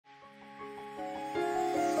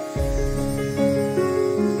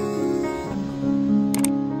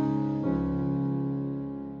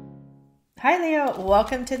Hi Leo,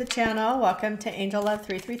 welcome to the channel. Welcome to Angel Love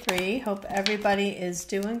 333. Hope everybody is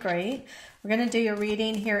doing great. We're going to do your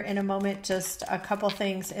reading here in a moment. Just a couple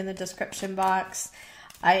things in the description box.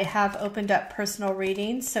 I have opened up personal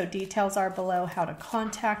readings, so details are below how to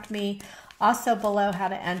contact me. Also below how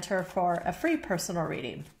to enter for a free personal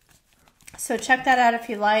reading. So check that out if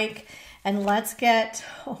you like. And let's get,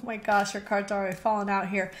 oh my gosh, your cards are already falling out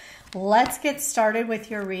here. Let's get started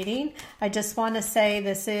with your reading. I just want to say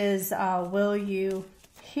this is, will you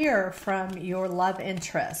hear from your love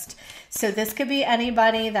interest? So this could be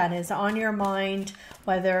anybody that is on your mind,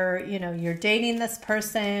 whether, you know, you're dating this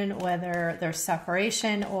person, whether there's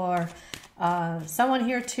separation, or someone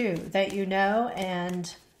here too that you know,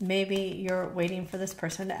 and maybe you're waiting for this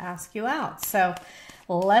person to ask you out. So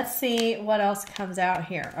let's see what else comes out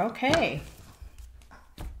here. Okay.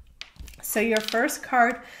 So your first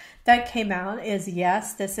card that came out is,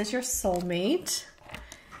 yes, this is your soulmate.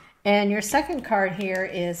 And your second card here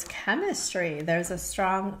is chemistry. There's a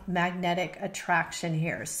strong magnetic attraction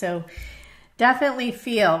here. So definitely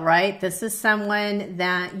feel, right? This is someone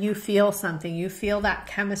that you feel something. You feel that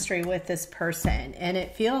chemistry with this person. And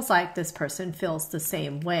it feels like this person feels the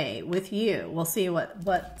same way with you. We'll see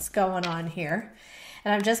what's going on here.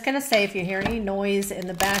 And I'm just going to say, if you hear any noise in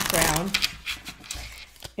the background,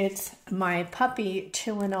 it's my puppy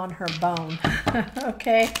chewing on her bone.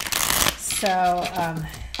 Okay? So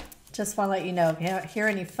just want to let you know if you hear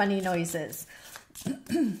any funny noises.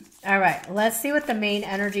 All right, let's see what the main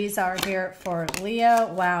energies are here for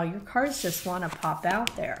Leo. Wow, your cards just want to pop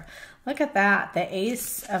out there. Look at that. The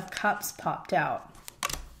Ace of Cups popped out.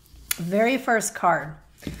 Very first card.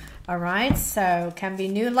 All right, so can be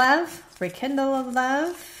new love, rekindle of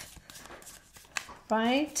love,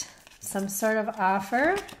 right? Some sort of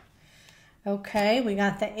offer. Okay, we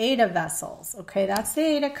got the Eight of Vessels. Okay, that's the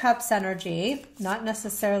Eight of Cups energy. Not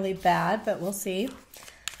necessarily bad, but we'll see.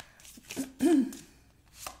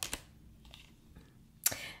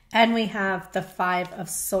 And we have the Five of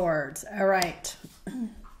Swords. All right.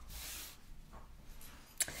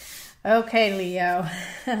 Okay, Leo,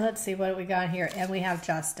 let's see what we got here. And we have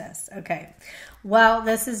Justice. Okay. Well,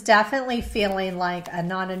 this is definitely feeling like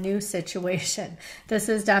not a new situation. This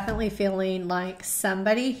is definitely feeling like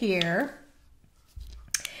somebody here.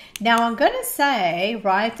 Now, I'm going to say,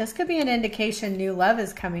 right, this could be an indication new love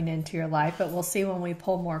is coming into your life, but we'll see when we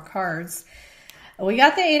pull more cards. We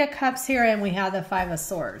got the Eight of Cups here, and we have the Five of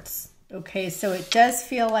Swords. Okay, so it does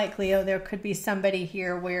feel like, Leo, there could be somebody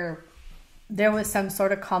here where there was some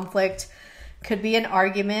sort of conflict. Could be an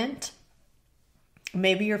argument.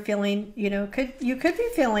 Maybe you're feeling, you know, you could be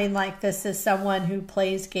feeling like this is someone who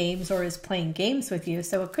plays games or is playing games with you.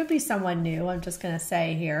 So it could be someone new, I'm just going to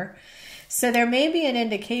say here. So there may be an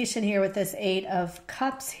indication here with this Eight of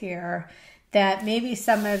Cups here that maybe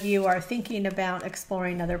some of you are thinking about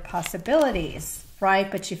exploring other possibilities,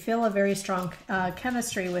 right? But you feel a very strong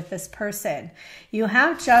chemistry with this person. You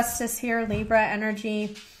have Justice here, Libra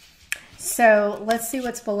energy. So let's see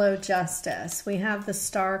what's below Justice. We have the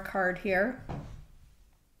Star card here.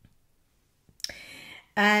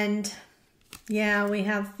 And yeah, we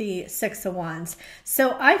have the Six of Wands.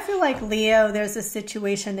 So I feel like, Leo, there's a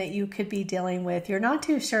situation that you could be dealing with. You're not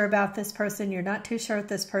too sure about this person. You're not too sure if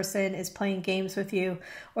this person is playing games with you.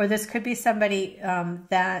 Or this could be somebody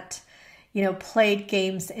that, you know, played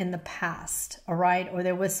games in the past, all right? Or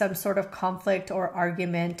there was some sort of conflict or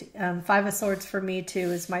argument. Five of Swords for me,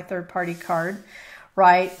 too, is my third party card,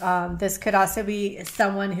 right? This could also be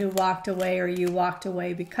someone who walked away or you walked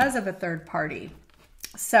away because of a third party.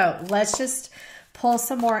 So let's just pull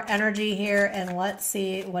some more energy here and let's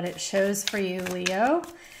see what it shows for you, Leo.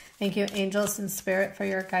 Thank you, angels and spirit, for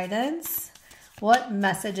your guidance. What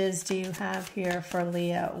messages do you have here for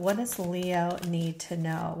Leo? What does Leo need to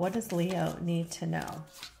know? What does Leo need to know?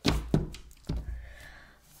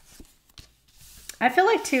 I feel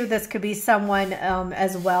like, too, this could be someone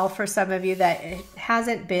as well for some of you that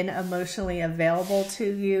hasn't been emotionally available to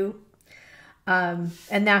you.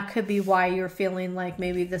 And that could be why you're feeling like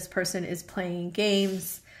maybe this person is playing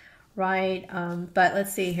games, right? But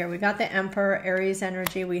let's see here. We got the Emperor, Aries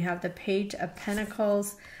energy. We have the Page of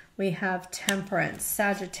Pentacles. We have Temperance,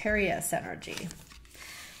 Sagittarius energy.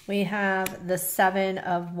 We have the Seven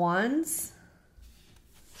of Wands.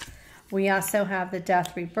 We also have the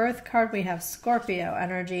Death Rebirth card. We have Scorpio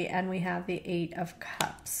energy, and we have the Eight of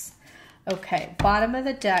Cups. Okay, bottom of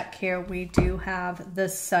the deck here, we do have the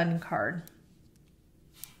Sun card.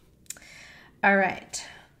 All right.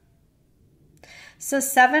 So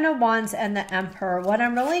 7 of Wands and the Emperor. What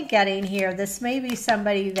I'm really getting here, this may be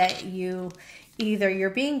somebody that either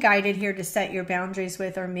you're being guided here to set your boundaries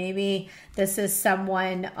with, or maybe this is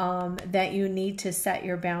someone that you need to set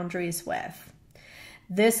your boundaries with.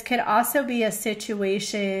 This could also be a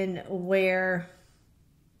situation where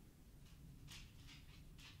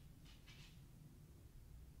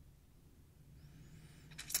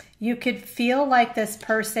you could feel like this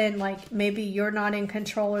person, like maybe you're not in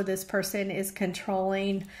control or this person is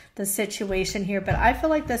controlling the situation here. But I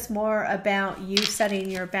feel like this more about you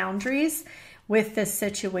setting your boundaries with this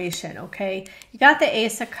situation, okay? You got the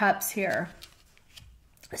Ace of Cups here.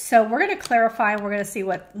 So we're going to clarify, and we're going to see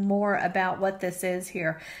what more about what this is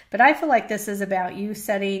here. But I feel like this is about you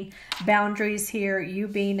setting boundaries here, you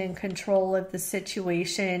being in control of the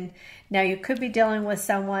situation. Now, you could be dealing with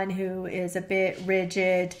someone who is a bit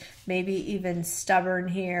rigid, maybe even stubborn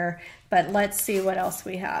here. But let's see what else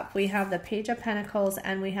we have. We have the Page of Pentacles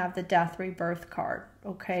and we have the Death Rebirth card.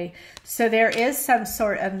 Okay, so there is some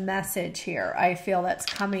sort of message here, I feel, that's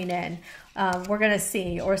coming in. We're going to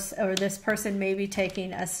see, or this person may be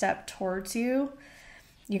taking a step towards you.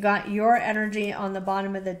 You got your energy on the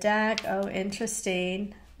bottom of the deck. Oh,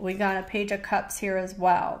 interesting. We got a Page of Cups here as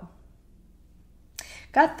well.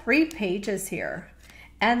 Got 3 pages here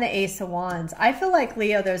and the Ace of Wands. I feel like,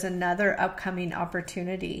 Leo, there's another upcoming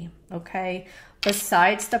opportunity, okay,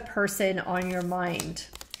 besides the person on your mind.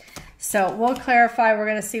 So we'll clarify. We're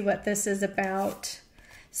going to see what this is about.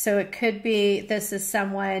 So it could be this is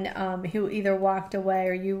someone who either walked away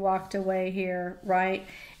or you walked away here, right?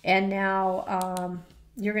 And now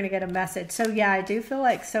you're going to get a message. So yeah, I do feel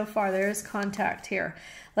like so far there is contact here.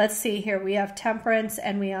 Let's see here. We have Temperance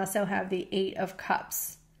and we also have the 8 of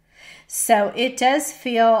Cups. So it does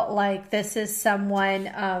feel like this is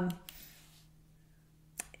someone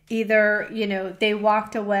either, you know, they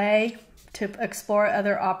walked away to explore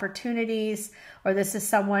other opportunities, or this is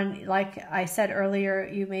someone, like I said earlier,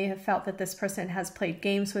 you may have felt that this person has played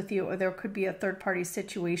games with you, or there could be a third-party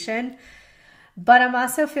situation. But I'm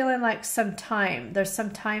also feeling like some time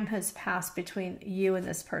has passed between you and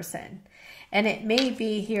this person. And it may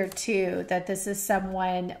be here too that this is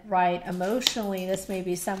someone, right, emotionally, this may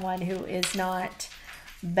be someone who is not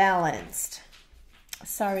balanced.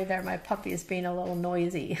 Sorry there, my puppy is being a little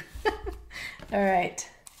noisy. All right.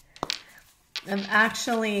 I'm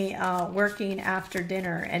actually working after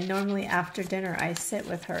dinner, and normally after dinner I sit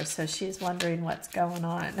with her, so she's wondering what's going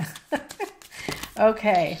on.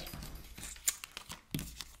 Okay.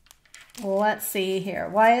 Let's see here.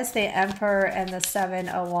 Why is the Emperor and the 7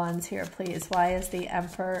 of Wands here, please? Why is the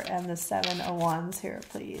Emperor and the 7 of Wands here,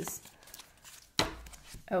 please?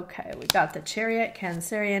 Okay, we got the Chariot,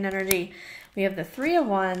 Cancerian energy. We have the 3 of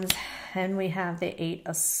Wands, and we have the 8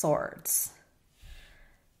 of Swords.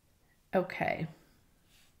 Okay.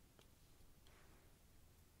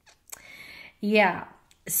 Yeah.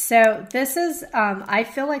 So this is, I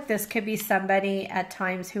feel like this could be somebody at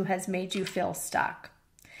times who has made you feel stuck.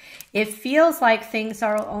 It feels like things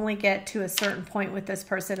are only get to a certain point with this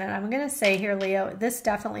person. And I'm going to say here, Leo, this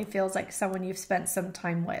definitely feels like someone you've spent some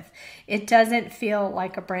time with. It doesn't feel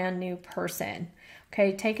like a brand new person.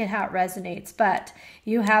 Okay, take it how it resonates. But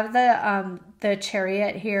you have the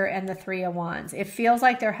Chariot here and the 3 of Wands. It feels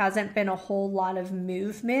like there hasn't been a whole lot of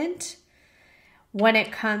movement when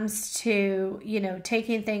it comes to, you know,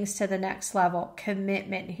 taking things to the next level,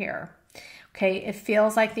 commitment here. Okay, it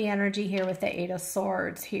feels like the energy here with the 8 of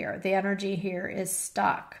Swords here. The energy here is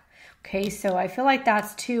stuck. Okay, so I feel like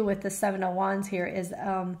that's too with the 7 of Wands here is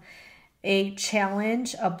a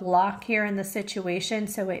challenge, a block here in the situation.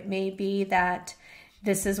 So it may be that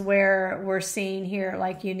this is where we're seeing here,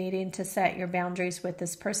 like you needing to set your boundaries with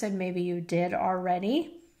this person. Maybe you did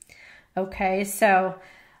already. Okay, so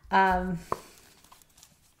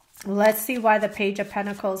let's see why the Page of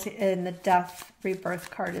Pentacles in the Death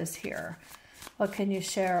Rebirth card is here. What can you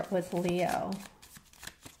share with Leo?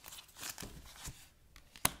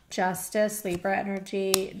 Justice, Libra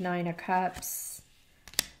energy, 9 of Cups,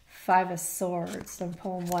 5 of Swords. I'm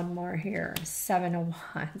pulling one more here. 7 of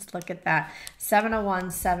Wands. Look at that. 7 of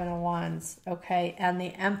Wands, 7 of Wands. Okay, and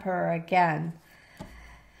the Emperor again.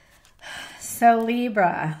 So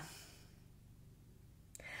Libra,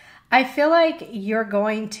 I feel like you're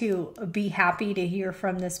going to be happy to hear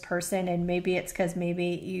from this person, and maybe it's because maybe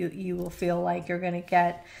you will feel like you're going to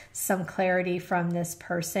get some clarity from this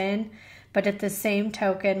person. But at the same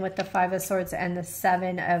token, with the 5 of Swords and the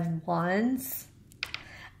 7 of Wands,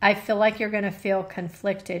 I feel like you're going to feel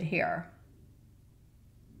conflicted here.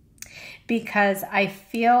 Because I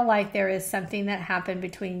feel like there is something that happened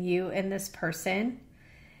between you and this person.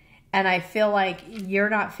 And I feel like you're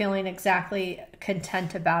not feeling exactly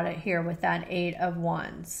content about it here with that 8 of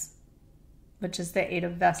Wands, which is the 8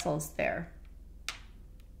 of Vessels there.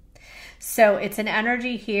 So it's an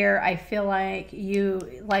energy here. I feel like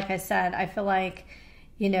you, like I said, I feel like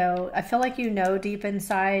you know deep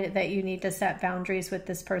inside that you need to set boundaries with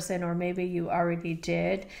this person, or maybe you already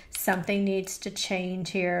did. Something needs to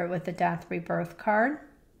change here with the Death Rebirth card.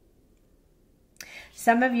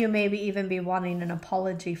 Some of you maybe even be wanting an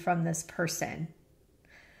apology from this person.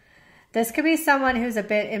 This could be someone who's a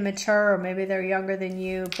bit immature, or maybe they're younger than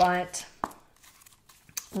you, but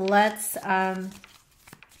let's, I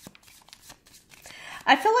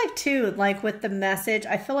feel like too, like with the message,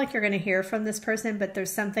 I feel like you're going to hear from this person, but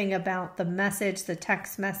there's something about the message, the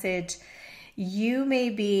text message. You may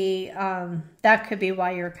be, that could be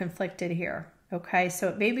why you're conflicted here. Okay, so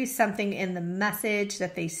it may be something in the message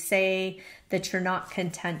that they say that you're not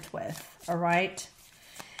content with, all right?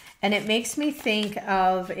 And it makes me think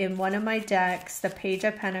of, in one of my decks, the Page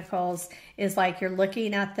of Pentacles is like you're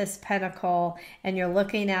looking at this pentacle and you're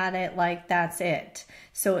looking at it like that's it.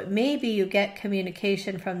 So it may be you get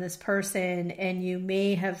communication from this person and you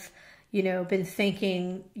may have, you know, been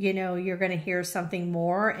thinking, you know, you're going to hear something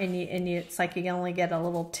more, and it's like you only get a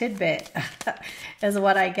little tidbit is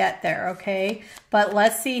what I get there, okay? But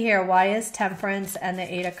let's see here. Why is Temperance and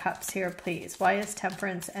the 8 of Cups here, please? Why is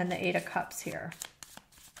Temperance and the 8 of Cups here?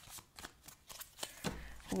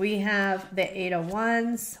 We have the 8 of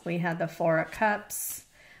Wands. We have the 4 of Cups.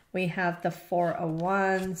 We have the 4 of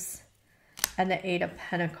Wands and the 8 of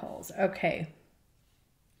Pentacles. Okay.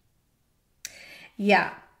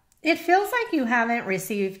 Yeah. It feels like you haven't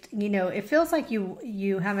received, you know, it feels like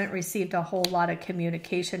you haven't received a whole lot of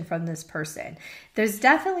communication from this person. There's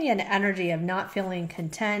definitely an energy of not feeling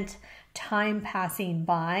content, time passing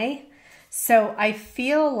by. So I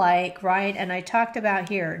feel like, right, and I talked about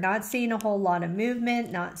here, not seeing a whole lot of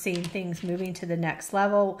movement, not seeing things moving to the next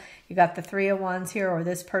level. You got the 3 of Wands here, or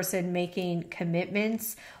this person making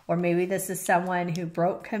commitments, or maybe this is someone who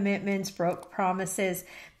broke commitments, broke promises.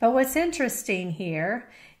 But what's interesting here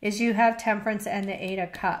is you have Temperance and the 8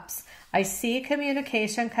 of Cups. I see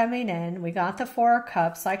communication coming in. We got the 4 of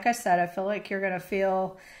Cups. Like I said, I feel like you're going to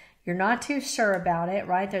feel you're not too sure about it,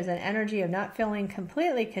 right? There's an energy of not feeling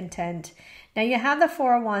completely content. Now you have the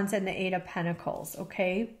 4 of Wands and the 8 of Pentacles,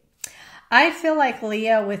 okay? I feel like,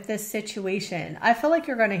 Leo, with this situation, I feel like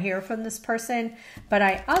you're going to hear from this person, but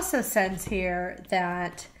I also sense here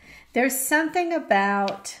that there's something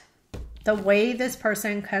about the way this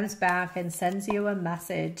person comes back and sends you a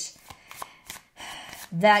message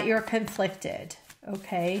that you're conflicted,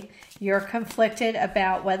 okay? You're conflicted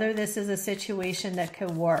about whether this is a situation that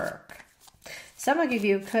could work. Some of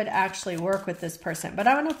you could actually work with this person, but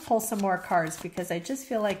I want to pull some more cards because I just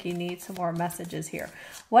feel like you need some more messages here.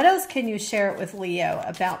 What else can you share with Leo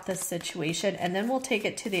about this situation? And then we'll take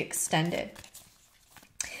it to the extended.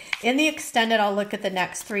 In the extended, I'll look at the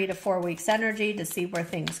next 3 to 4 weeks energy to see where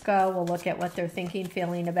things go. We'll look at what they're thinking,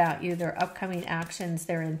 feeling about you, their upcoming actions,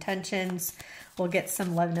 their intentions. We'll get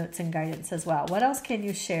some love notes and guidance as well. What else can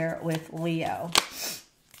you share with Leo?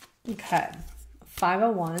 Okay. 5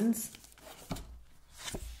 of Wands.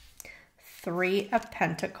 3 of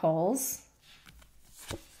Pentacles.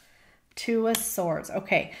 2 of Swords.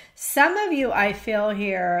 Okay. Some of you, I feel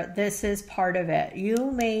here, this is part of it.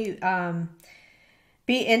 You may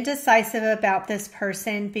be indecisive about this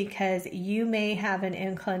person because you may have an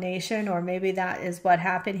inclination, or maybe that is what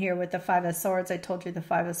happened here with the 5 of Swords. I told you the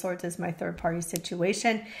 5 of Swords is my third party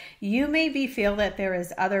situation. You maybe feel that there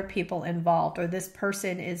is other people involved, or this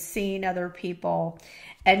person is seeing other people.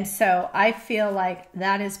 And so I feel like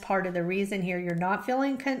that is part of the reason here. You're not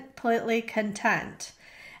feeling completely content.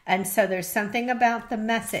 And so there's something about the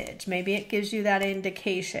message. Maybe it gives you that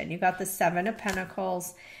indication. You got the 7 of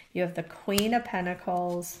Pentacles. You have the Queen of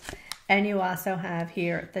Pentacles, and you also have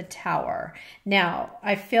here the Tower. Now,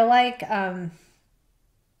 I feel like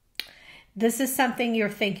this is something you're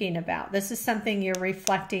thinking about. This is something you're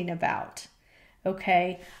reflecting about,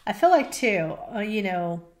 okay? I feel like, too, you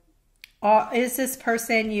know, is this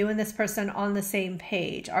person, you and this person, on the same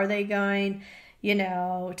page? Are they going, you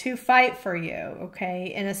know, to fight for you,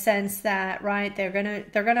 okay? In a sense that, right, they're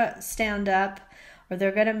gonna stand up, or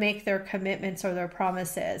they're going to make their commitments or their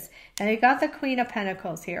promises. And you got the Queen of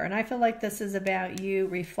Pentacles here. And I feel like this is about you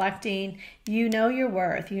reflecting. You know your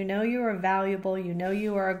worth. You know you are valuable. You know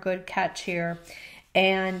you are a good catch here.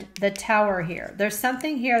 And the Tower here. There's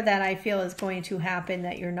something here that I feel is going to happen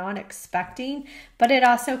that you're not expecting. But it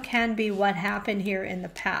also can be what happened here in the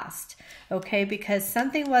past. Okay? Because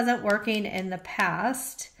something wasn't working in the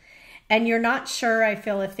past. And you're not sure, I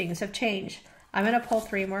feel, if things have changed. I'm going to pull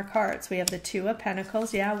 3 more cards. We have the 2 of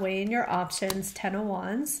Pentacles. Yeah, weigh in your options. 10 of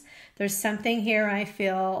Wands. There's something here I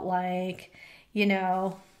feel like, you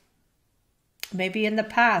know, maybe in the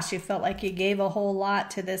past you felt like you gave a whole lot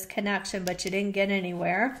to this connection, but you didn't get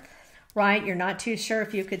anywhere, right? You're not too sure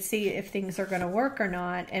if you could see if things are going to work or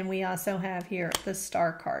not. And we also have here the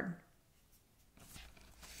Star card.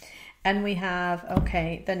 And we have,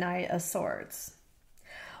 okay, the Knight of Swords.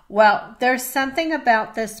 Well, there's something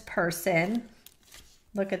about this person.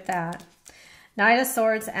 Look at that. Knight of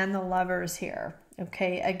Swords and the Lovers here.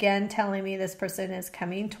 Okay, again, telling me this person is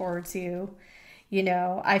coming towards you. You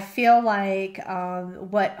know, I feel like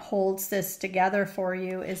what holds this together for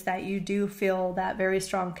you is that you do feel that very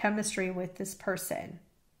strong chemistry with this person.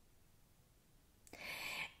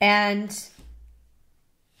 And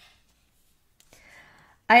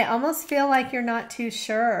I almost feel like you're not too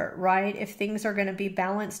sure, right? If things are going to be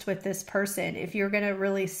balanced with this person, if you're going to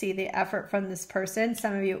really see the effort from this person.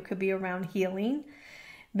 Some of you, it could be around healing.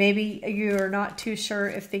 Maybe you're not too sure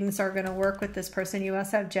if things are going to work with this person. You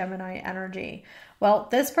also have Gemini energy. Well,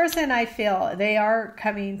 this person, I feel they are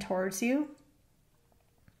coming towards you.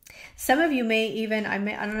 Some of you may even, I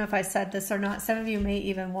don't know if I said this or not, some of you may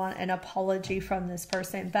even want an apology from this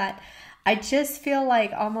person, but I just feel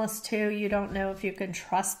like almost too, you don't know if you can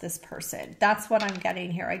trust this person. That's what I'm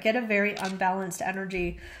getting here. I get a very unbalanced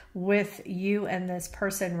energy with you and this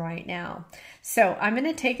person right now. So I'm going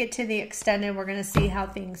to take it to the extended. We're going to see how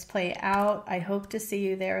things play out. I hope to see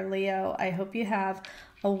you there, Leo. I hope you have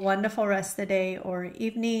a wonderful rest of the day or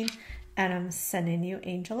evening. And I'm sending you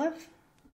angel love.